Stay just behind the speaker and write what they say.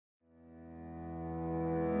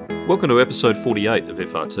Welcome to episode 48 of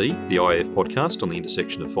FRT, the IIF podcast on the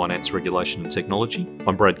intersection of finance, regulation and technology.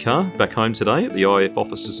 I'm Brad Carr, back home today at the IIF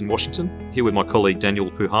offices in Washington, here with my colleague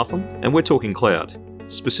Daniel Puhathan, and we're talking cloud,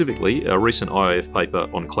 specifically our recent IIF paper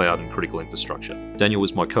on cloud and critical infrastructure. Daniel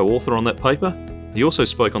was my co-author on that paper. He also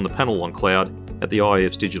spoke on the panel on cloud at the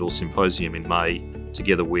IIF's Digital Symposium in May,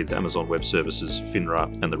 together with Amazon Web Services,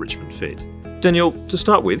 FINRA and the Richmond Fed. Daniel, to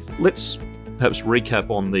start with, let's perhaps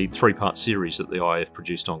recap on the three-part series that the IIF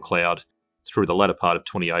produced on cloud through the latter part of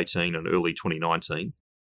 2018 and early 2019.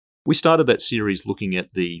 We started that series looking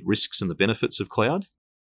at the risks and the benefits of cloud,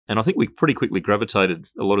 and I think we pretty quickly gravitated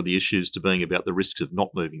a lot of the issues to being about the risks of not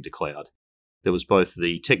moving to cloud. There was both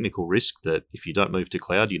the technical risk that if you don't move to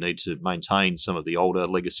cloud, you need to maintain some of the older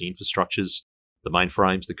legacy infrastructures, the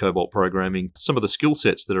mainframes, the COBOL programming, some of the skill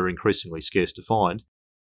sets that are increasingly scarce to find.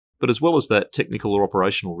 But as well as that technical or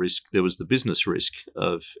operational risk, there was the business risk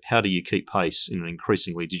of how do you keep pace in an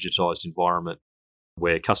increasingly digitised environment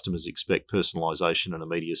where customers expect personalisation and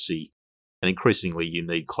immediacy, and increasingly you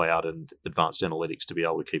need cloud and advanced analytics to be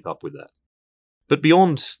able to keep up with that. But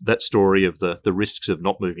beyond that story of the risks of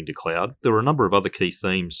not moving to cloud, there were a number of other key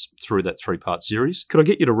themes through that three-part series. Could I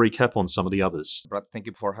get you to recap on some of the others? Brad, thank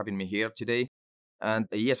you for having me here today. And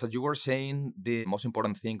yes, as you were saying, the most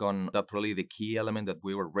important thing on that, probably the key element that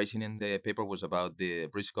we were raising in the paper was about the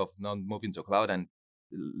risk of not moving to cloud. And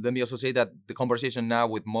let me also say that the conversation now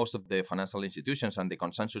with most of the financial institutions and the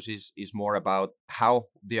consensus is more about how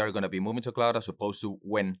they are going to be moving to cloud as opposed to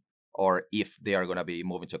when or if they are going to be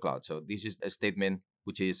moving to cloud. So this is a statement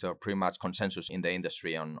which is pretty much consensus in the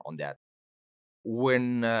industry on that.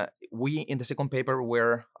 When we, in the second paper,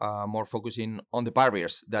 were more focusing on the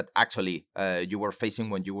barriers that actually you were facing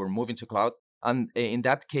when you were moving to cloud. And in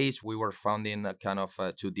that case, we were finding kind of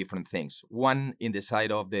two different things. One, in the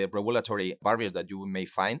side of the regulatory barriers that you may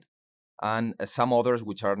find, and some others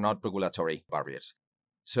which are not regulatory barriers.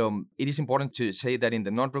 So it is important to say that in the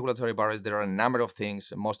non-regulatory barriers, there are a number of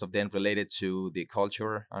things, most of them related to the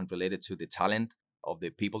culture and related to the talent of the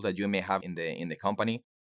people that you may have in the company.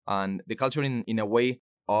 And the culture in a way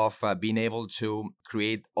of being able to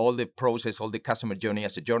create all the process, all the customer journey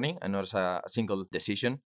as a journey and not as a single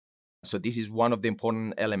decision. So this is one of the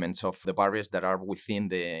important elements of the barriers that are within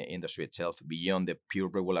the industry itself, beyond the pure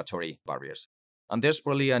regulatory barriers. And there's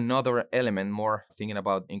probably another element more thinking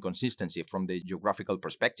about inconsistency from the geographical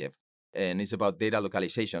perspective, and it's about data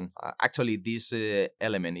localization. Actually, this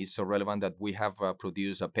element is so relevant that we have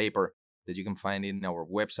produced a paper that you can find in our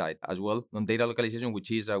website as well on data localization,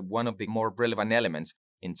 which is one of the more relevant elements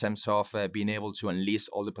in terms of being able to unleash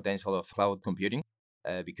all the potential of cloud computing,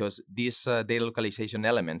 because these data localization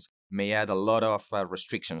elements may add a lot of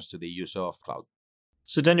restrictions to the use of cloud.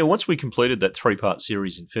 So Daniel, once we completed that three-part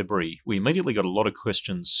series in February, we immediately got a lot of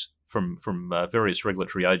questions from various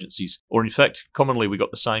regulatory agencies, or in fact, commonly we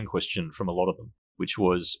got the same question from a lot of them, which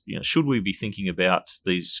was, should we be thinking about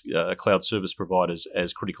these cloud service providers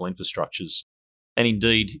as critical infrastructures? And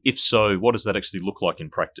indeed, if so, what does that actually look like in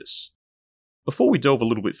practice? Before we delve a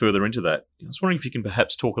little bit further into that, I was wondering if you can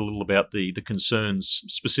perhaps talk a little about the concerns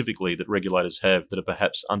specifically that regulators have that are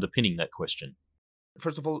perhaps underpinning that question.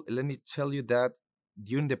 First of all, let me tell you that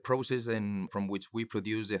during the process from which we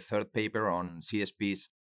produced the third paper on CSPs,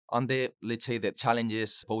 on the, let's say, the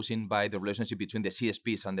challenges posing by the relationship between the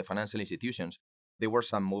CSPs and the financial institutions, there were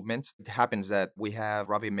some movements. It happens that we have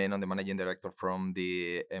Ravi Menon, the managing director from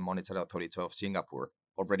the Monetary Authority of Singapore,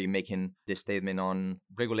 already making the statement on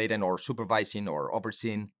regulating or supervising or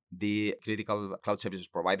overseeing the critical cloud services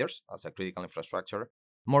providers as a critical infrastructure.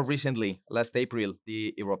 More recently, last April,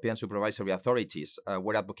 the European supervisory authorities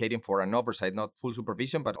were advocating for an oversight, not full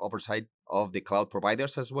supervision, but oversight of the cloud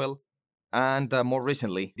providers as well. And more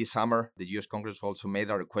recently, this summer, the U.S. Congress also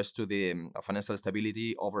made a request to the Financial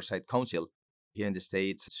Stability Oversight Council here in the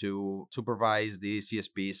States to supervise the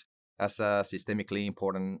CSPs as a systemically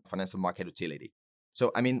important financial market utility. So,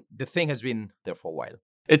 the thing has been there for a while.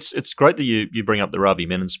 It's great that you bring up the Ravi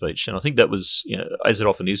Menon speech, and I think that was, as it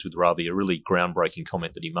often is with Ravi, a really groundbreaking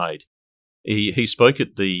comment that he made. He spoke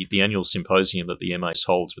at the annual symposium that the MAS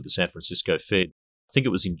holds with the San Francisco Fed. I think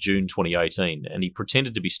it was in June 2018, and he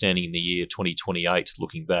pretended to be standing in the year 2028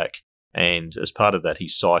 looking back, and as part of that he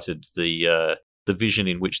cited the vision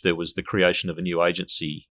in which there was the creation of a new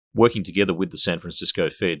agency working together with the San Francisco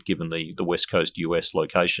Fed, given the West Coast US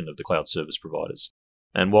location of the cloud service providers.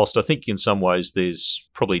 And whilst I think in some ways there's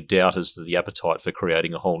probably doubt as to the appetite for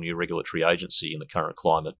creating a whole new regulatory agency in the current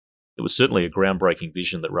climate, it was certainly a groundbreaking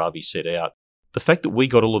vision that Ravi set out. The fact that we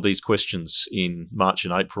got all of these questions in March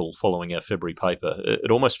and April following our February paper,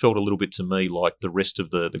 it almost felt a little bit to me like the rest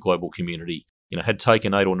of the global community had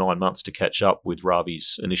taken 8 or 9 months to catch up with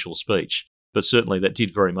Ravi's initial speech. But certainly that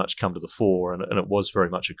did very much come to the fore, and it was very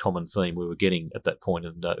much a common theme we were getting at that point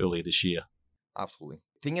earlier this year. Absolutely.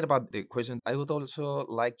 Thinking about the question, I would also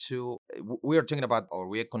like to, we are talking about, or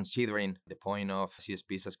we are considering the point of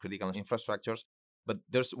CSPs as critical infrastructures, but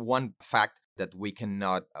there's one fact that we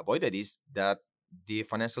cannot avoid. It is that the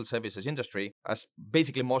financial services industry, as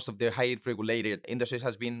basically most of the highly regulated industries,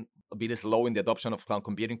 has been a bit slow in the adoption of cloud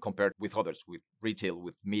computing compared with others, with retail,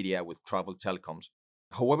 with media, with travel, telecoms.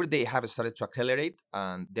 However, they have started to accelerate,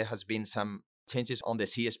 and there has been some changes on the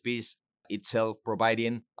CSPs itself,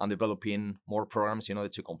 providing and developing more programs in order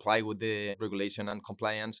to comply with the regulation and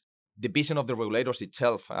compliance. The vision of the regulators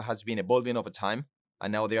itself has been evolving over time,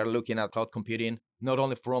 and now they are looking at cloud computing not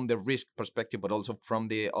only from the risk perspective, but also from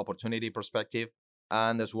the opportunity perspective,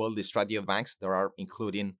 and as well the strategy of banks that are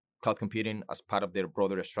including cloud computing as part of their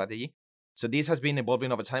broader strategy. So this has been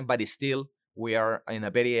evolving over time, but still we are in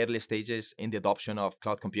a very early stages in the adoption of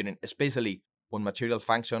cloud computing, especially when material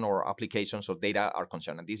function or applications or data are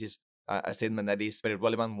concerned. And this is a statement that is very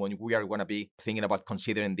relevant when we are going to be thinking about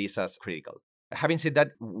considering this as critical. Having said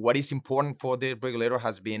that, what is important for the regulator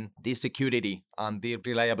has been the security and the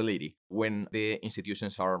reliability when the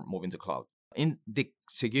institutions are moving to cloud. In the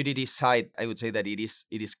security side, I would say that it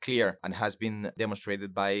is clear and has been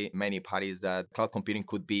demonstrated by many parties that cloud computing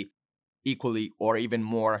could be equally or even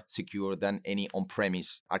more secure than any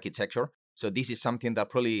on-premise architecture. So this is something that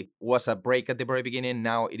probably was a break at the very beginning.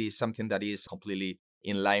 Now it is something that is completely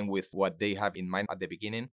in line with what they have in mind at the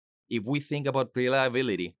beginning. If we think about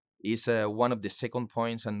reliability, is one of the second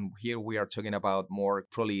points, and here we are talking about more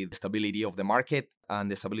probably the stability of the market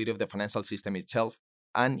and the stability of the financial system itself.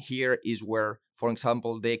 And here is where, for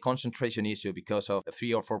example, the concentration issue, because of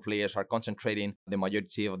 3 or 4 players are concentrating the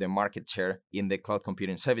majority of the market share in the cloud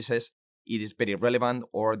computing services, it is very relevant,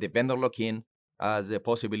 or the vendor lock-in as the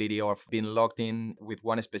possibility of being locked in with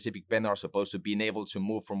one specific vendor as opposed to being able to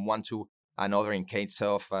move from one to another in case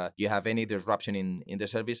of you have any disruption in the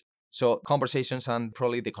service. So conversations and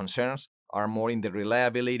probably the concerns are more in the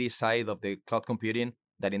reliability side of the cloud computing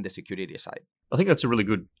than in the security side. I think that's a really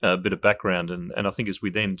good bit of background, and I think as we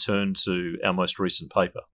then turn to our most recent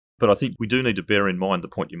paper. But I think we do need to bear in mind the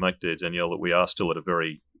point you make there, Danielle, that we are still at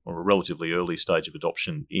a relatively early stage of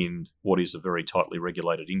adoption in what is a very tightly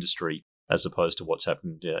regulated industry as opposed to what's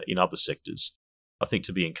happened in other sectors. I think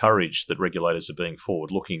to be encouraged that regulators are being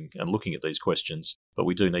forward-looking and looking at these questions, but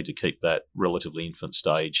we do need to keep that relatively infant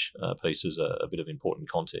stage piece as a bit of important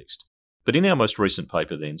context. But in our most recent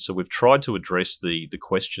paper then, so we've tried to address the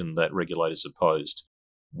question that regulators have posed.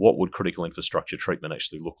 What would critical infrastructure treatment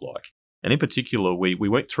actually look like? And in particular, we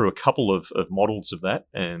went through a couple of models of that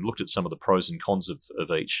and looked at some of the pros and cons of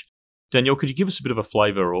each. Danielle, could you give us a bit of a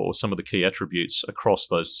flavour or some of the key attributes across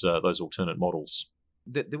those alternate models?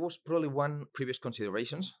 There was probably one previous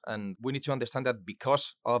considerations, and we need to understand that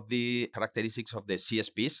because of the characteristics of the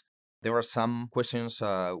CSPs, there are some questions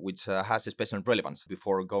which has special relevance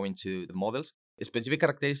before going to the models. Specific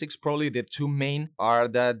characteristics, probably the two main are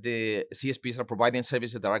that the CSPs are providing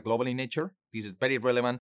services that are global in nature. This is very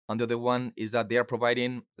relevant. And the other one is that they are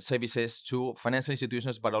providing services to financial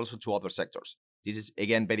institutions, but also to other sectors. This is,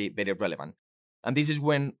 again, very, very relevant. And this is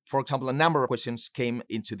when, for example, a number of questions came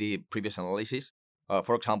into the previous analysis.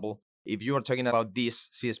 For example, if you are talking about these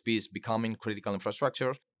CSPs becoming critical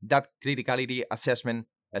infrastructure, that criticality assessment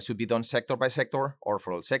should be done sector by sector or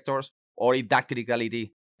for all sectors, or if that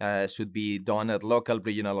criticality should be done at local,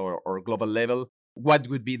 regional, or global level, what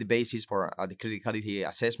would be the basis for the criticality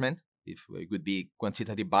assessment? If it would be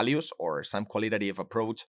quantitative values or some qualitative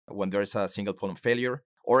approach when there is a single point of failure,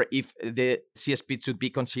 or if the CSP should be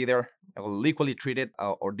considered equally treated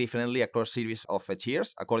or differently across series of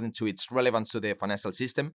tiers according to its relevance to the financial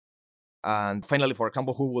system. And finally, for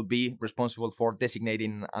example, who will be responsible for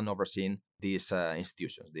designating and overseeing these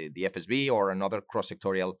institutions, the FSB or another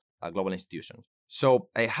cross-sectorial global institution. So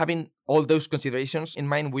having all those considerations in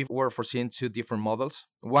mind, we were foreseeing 2 different models.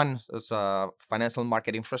 One as a financial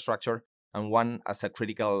market infrastructure and one as a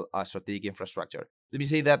critical strategic infrastructure. Let me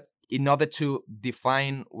say that in order to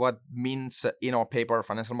define what means in our paper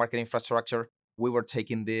financial market infrastructure, we were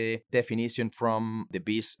taking the definition from the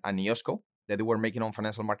BIS and IOSCO that they were making on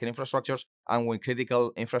financial market infrastructures. And when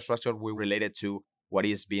critical infrastructure, we related to what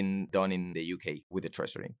is being done in the UK with the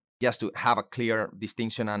Treasury, just to have a clear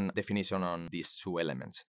distinction and definition on these 2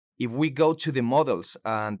 elements. If we go to the models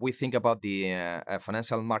and we think about the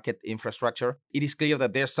financial market infrastructure, it is clear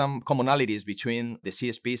that there's some commonalities between the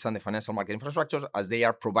CSPs and the financial market infrastructure as they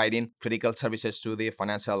are providing critical services to the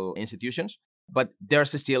financial institutions. But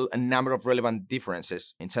there's still a number of relevant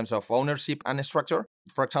differences in terms of ownership and structure.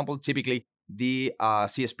 For example, typically, the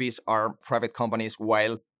CSPs are private companies,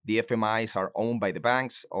 while the FMIs are owned by the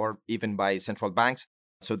banks or even by central banks.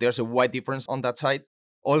 So there's a wide difference on that side.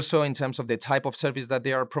 Also, in terms of the type of service that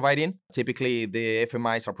they are providing, typically the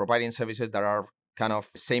FMIs are providing services that are kind of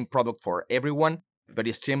same product for everyone,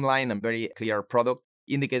 very streamlined and very clear product.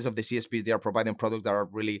 In the case of the CSPs, they are providing products that are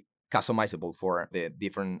really customizable for the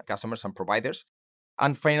different customers and providers.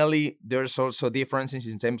 And finally, there's also differences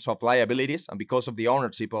in terms of liabilities. And because of the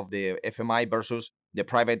ownership of the FMI versus the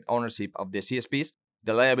private ownership of the CSPs,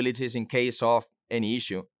 the liabilities in case of any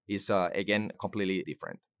issue is, again, completely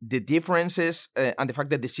different. The differences and the fact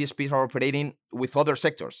that the CSPs are operating with other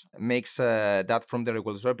sectors makes that from the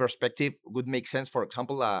regulatory perspective would make sense. For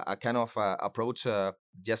example, a kind of approach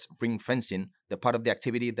just ring fencing the part of the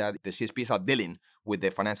activity that the CSPs are dealing with the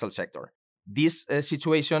financial sector. This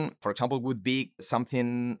situation, for example, would be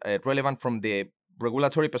something relevant from the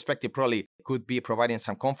regulatory perspective, probably could be providing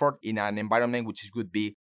some comfort in an environment which would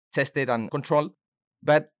be tested and controlled.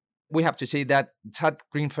 But we have to say that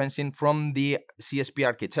ring fencing from the CSP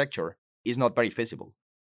architecture is not very feasible.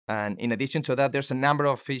 And in addition to that, there's a number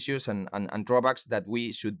of issues and drawbacks that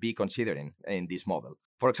we should be considering in this model.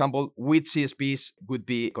 For example, which CSPs would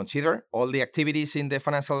be considered, all the activities in the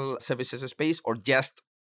financial services space, or just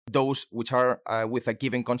those which are with a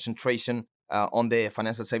given concentration on the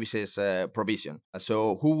financial services provision.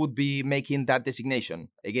 So who would be making that designation?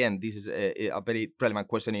 Again, this is a very relevant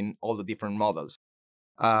question in all the different models.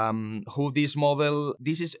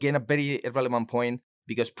 This is again a very relevant point,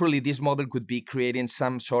 because probably this model could be creating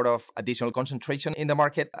some sort of additional concentration in the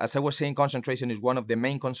market. As I was saying, concentration is one of the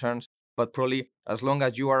main concerns, but probably as long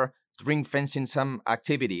as you are ring fencing some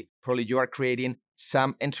activity, probably you are creating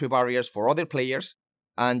some entry barriers for other players,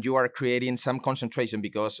 and you are creating some concentration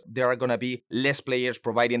because there are going to be less players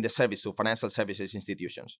providing the service to financial services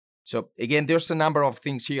institutions. So again, there's a number of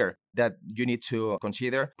things here that you need to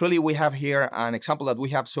consider. Probably we have here an example that we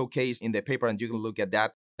have showcased in the paper, and you can look at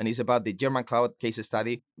that. And it's about the German cloud case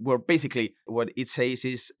study, where basically what it says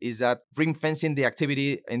is that ring fencing the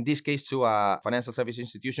activity, in this case to a financial service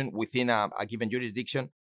institution within a given jurisdiction,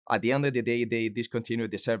 at the end of the day, they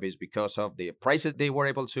discontinued the service because of the prices they were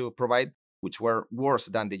able to provide, which were worse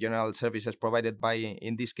than the general services provided by,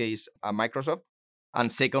 in this case, Microsoft.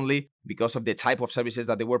 And secondly, because of the type of services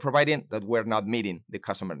that they were providing that were not meeting the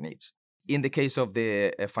customer needs. In the case of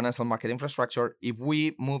the financial market infrastructure, if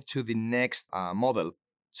we move to the next model,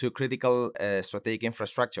 to critical strategic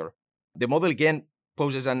infrastructure, the model again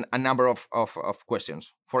poses a number of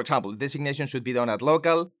questions. For example, designation should be done at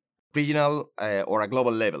local, regional, or a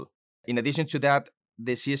global level. In addition to that,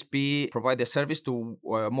 the CSP provide the service to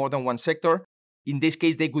more than one sector. In this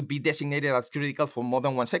case, they could be designated as critical for more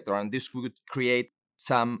than one sector, and this would create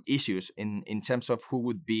some issues in terms of who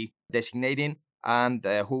would be designating and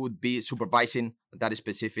who would be supervising that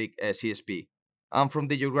specific CSP. And from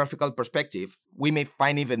the geographical perspective, we may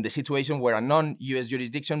find even the situation where a non-US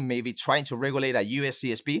jurisdiction may be trying to regulate a US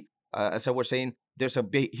CSP. As I was saying, there's a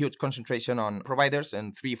huge concentration on providers,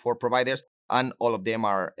 and 3-4 providers, and all of them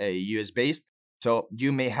are US-based. So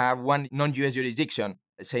you may have one non-US jurisdiction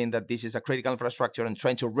saying that this is a critical infrastructure and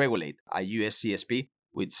trying to regulate a US CSP,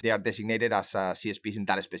 which they are designated as CSPs in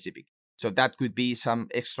that specific. So that could be some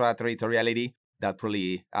extraterritoriality that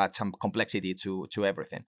probably adds some complexity to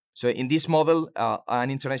everything. So in this model,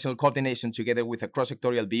 an international coordination together with a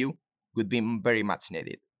cross-sectorial view would be very much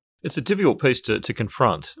needed. It's a difficult piece to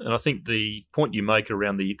confront. And I think the point you make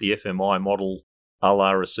around the FMI model a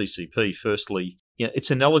la a CCP, firstly,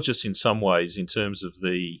 it's analogous in some ways in terms of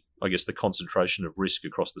the concentration of risk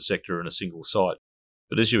across the sector in a single site.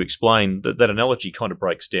 But as you explain, that analogy kind of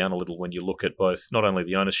breaks down a little when you look at both not only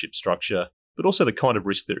the ownership structure, but also the kind of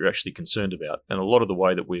risk that you're actually concerned about. And a lot of the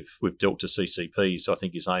way that we've dealt to CCPs, I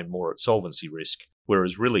think, is aimed more at solvency risk,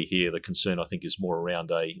 whereas really here the concern, I think, is more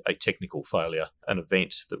around a technical failure, an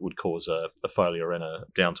event that would cause a failure and a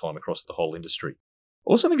downtime across the whole industry.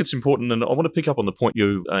 I also think it's important, and I want to pick up on the point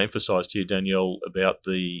you emphasised here, Danielle, about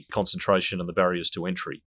the concentration and the barriers to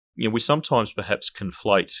entry. We sometimes perhaps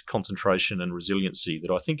conflate concentration and resiliency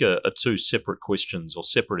that I think are two separate questions or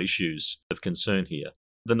separate issues of concern here.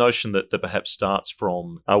 The notion that perhaps starts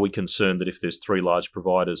from, are we concerned that if there's 3 large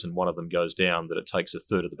providers and one of them goes down, that it takes a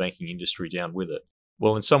third of the banking industry down with it?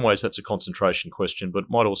 Well, in some ways that's a concentration question, but it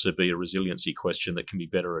might also be a resiliency question that can be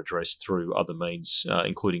better addressed through other means,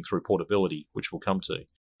 including through portability, which we'll come to.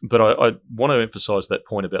 But I want to emphasise that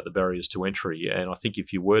point about the barriers to entry, and I think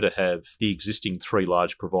if you were to have the existing 3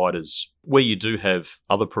 large providers, where you do have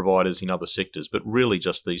other providers in other sectors, but really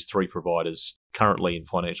just these 3 providers currently in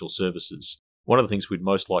financial services, one of the things we'd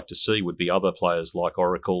most like to see would be other players like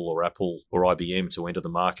Oracle or Apple or IBM to enter the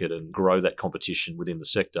market and grow that competition within the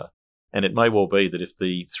sector. And it may well be that if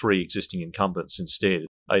the three existing incumbents instead,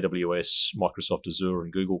 AWS, Microsoft Azure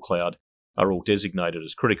and Google Cloud, are all designated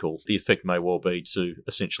as critical, the effect may well be to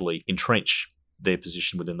essentially entrench their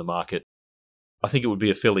position within the market. I think it would be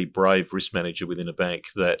a fairly brave risk manager within a bank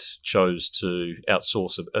that chose to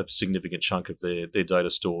outsource a significant chunk of their data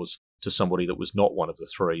stores to somebody that was not one of the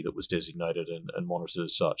three that was designated and monitored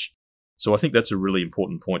as such. So I think that's a really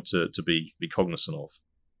important point to be cognizant of.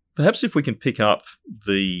 Perhaps if we can pick up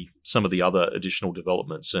some of the other additional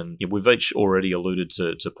developments, and we've each already alluded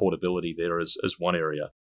to portability there as one area.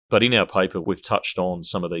 But in our paper, we've touched on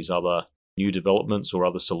some of these other new developments or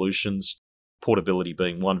other solutions, portability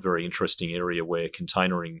being one very interesting area where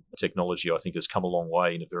containering technology, I think, has come a long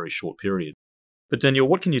way in a very short period. But Daniel,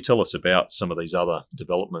 what can you tell us about some of these other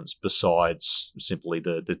developments besides simply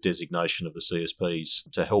the designation of the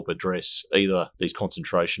CSPs to help address either these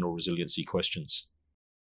concentration or resiliency questions?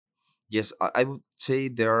 Yes, I would say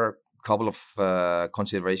there are a couple of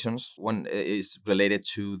considerations. One is related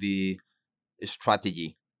to the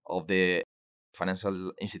strategy of the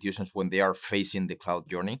financial institutions when they are facing the cloud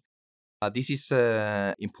journey. This is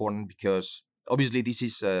important because obviously this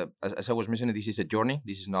is, as I was mentioning, this is a journey.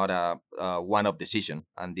 This is not a one-off decision,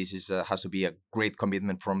 and this is has to be a great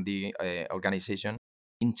commitment from the organization.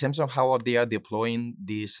 In terms of how they are deploying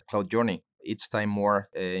this cloud journey, each time more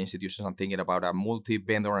institutions are thinking about a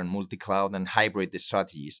multi-vendor and multi-cloud and hybrid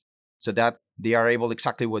strategies, so that they are able,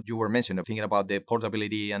 exactly what you were mentioning, thinking about the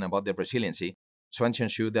portability and about the resiliency, trying to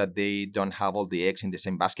ensure that they don't have all the eggs in the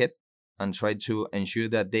same basket, and try to ensure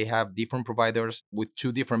that they have different providers with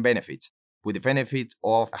two different benefits. With the benefit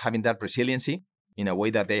of having that resiliency in a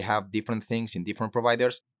way that they have different things in different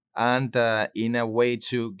providers, and in a way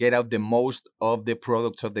to get out the most of the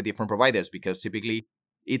products of the different providers, because typically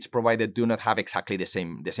each provider do not have exactly the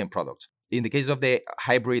same products. In the case of the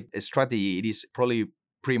hybrid strategy, it is probably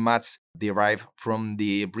pretty much derived from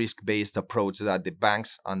the risk-based approach that the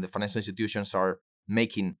banks and the financial institutions are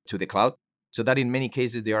making to the cloud, so that in many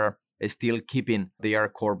cases they are still keeping their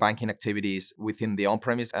core banking activities within the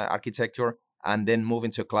on-premise architecture, and then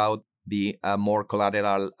moving to cloud the more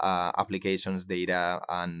collateral applications, data,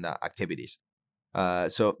 and activities.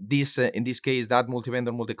 So this, in this case, that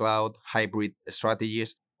multi-vendor, multi-cloud hybrid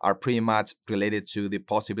strategies are pretty much related to the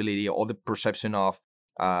possibility or the perception of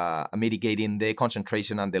mitigating the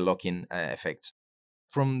concentration and the lock-in effects.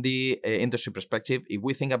 From the industry perspective, if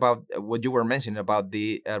we think about what you were mentioning about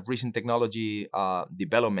the recent technology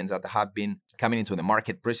developments that have been coming into the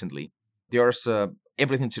market recently, there's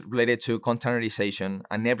everything related to containerization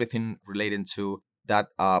and everything related to that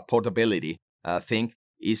portability thing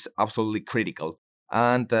is absolutely critical.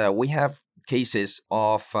 And we have cases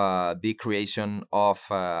of the creation of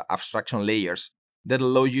abstraction layers that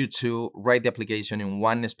allow you to write the application in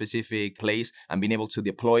one specific place and being able to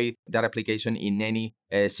deploy that application in any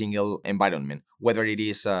single environment, whether it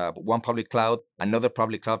is one public cloud, another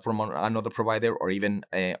public cloud from another provider, or even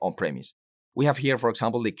on-premise. We have here, for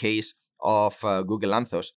example, the case of Google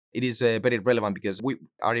Anthos. It is very relevant because we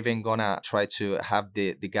are even going to try to have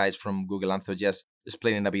the guys from Google Anthos just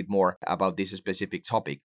explaining a bit more about this specific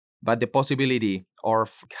topic. But the possibility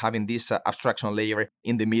of having this abstraction layer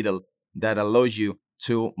in the middle that allows you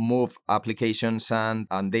to move applications and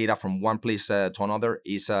data from one place to another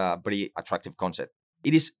is a very attractive concept.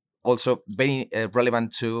 It is also very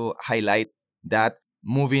relevant to highlight that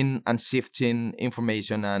moving and shifting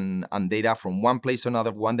information and data from one place to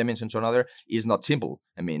another, one dimension to another, is not simple.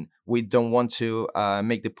 I mean, we don't want to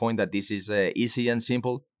make the point that this is easy and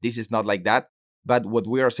simple. This is not like that. But what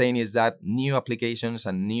we are saying is that new applications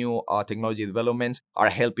and new technology developments are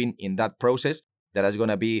helping in that process, that is going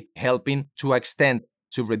to be helping to extend,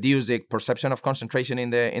 to reduce the perception of concentration in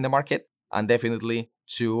the market, and definitely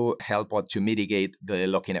to help or to mitigate the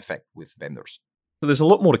lock-in effect with vendors. So there's a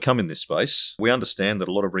lot more to come in this space. We understand that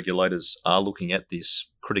a lot of regulators are looking at this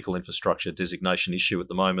critical infrastructure designation issue at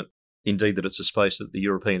the moment. Indeed, that it's a space that the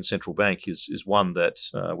European Central Bank is one that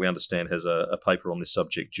we understand has a paper on this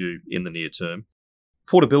subject due in the near term.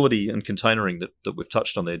 Portability and containering that we've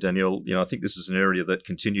touched on there, Daniel, I think this is an area that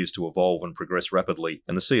continues to evolve and progress rapidly.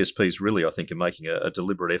 And the CSPs really, I think, are making a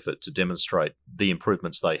deliberate effort to demonstrate the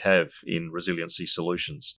improvements they have in resiliency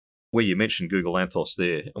solutions. Where you mentioned Google Anthos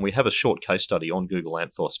there, and we have a short case study on Google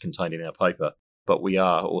Anthos contained in our paper, but we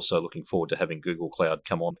are also looking forward to having Google Cloud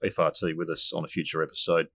come on FRT with us on a future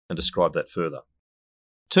episode and describe that further.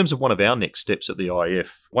 In terms of one of our next steps at the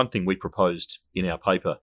IIF, one thing we proposed in our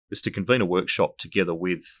paper is to convene a workshop together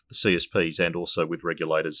with the CSPs and also with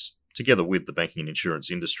regulators, together with the banking and insurance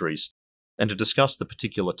industries, and to discuss the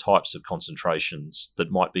particular types of concentrations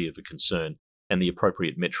that might be of a concern and the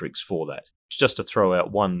appropriate metrics for that. Just to throw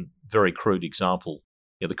out one very crude example,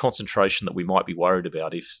 the concentration that we might be worried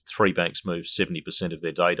about if 3 banks move 70% of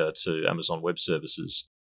their data to Amazon Web Services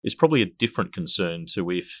is probably a different concern to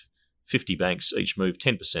if 50 banks each move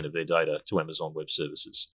 10% of their data to Amazon Web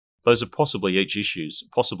Services. Those are possibly each issues,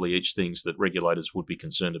 possibly each things that regulators would be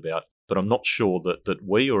concerned about, but I'm not sure that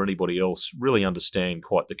we or anybody else really understand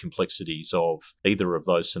quite the complexities of either of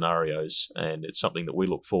those scenarios, and it's something that we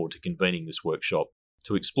look forward to convening this workshop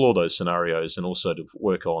to explore those scenarios and also to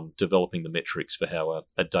work on developing the metrics for how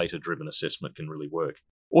a data-driven assessment can really work.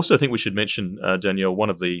 Also, I think we should mention, Danielle, one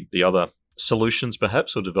of the other solutions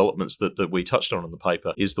perhaps or developments that we touched on in the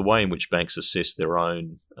paper is the way in which banks assess their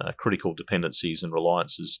own critical dependencies and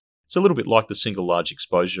reliances. It's a little bit like the single large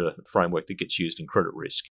exposure framework that gets used in credit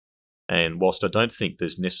risk. And whilst I don't think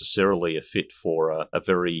there's necessarily a fit for a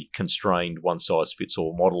very constrained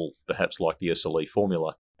one-size-fits-all model, perhaps like the SLE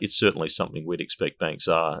formula, it's certainly something we'd expect banks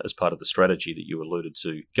are as part of the strategy that you alluded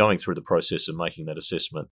to, going through the process of making that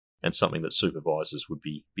assessment, and something that supervisors would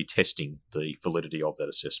be testing the validity of that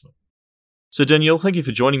assessment. So Danielle, thank you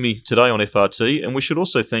for joining me today on FRT, and we should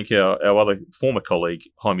also thank our other former colleague,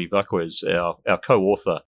 Jaime Vaquez, our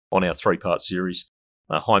co-author on our 3-part series.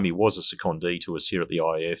 Jaime was a secondee to us here at the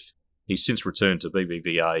IAF. He's since returned to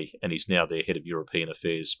BBVA and he's now their Head of European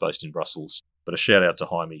Affairs based in Brussels. But a shout out to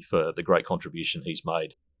Jaime for the great contribution he's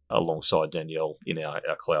made alongside Danielle in our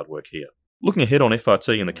cloud work here. Looking ahead on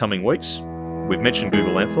FRT in the coming weeks, we've mentioned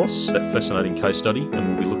Google Anthos, that fascinating case study, and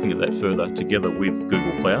we'll be looking at that further together with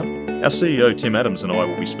Google Cloud. Our CEO Tim Adams and I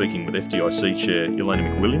will be speaking with FDIC Chair Elena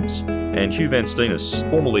McWilliams and Hugh Van Steenis,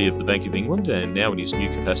 formerly of the Bank of England and now in his new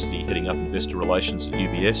capacity heading up investor relations at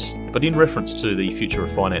UBS, but in reference to the Future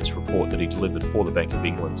of Finance report that he delivered for the Bank of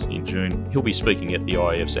England in June. He'll be speaking at the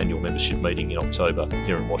IAF's annual membership meeting in October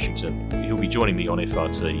here in Washington. He'll be joining me on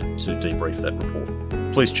FRT to debrief that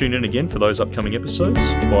report. Please tune in again for those upcoming episodes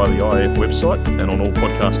via the IAF website and on all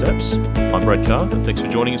podcast apps. I'm Brad Carr, and thanks for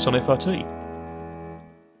joining us on FRT.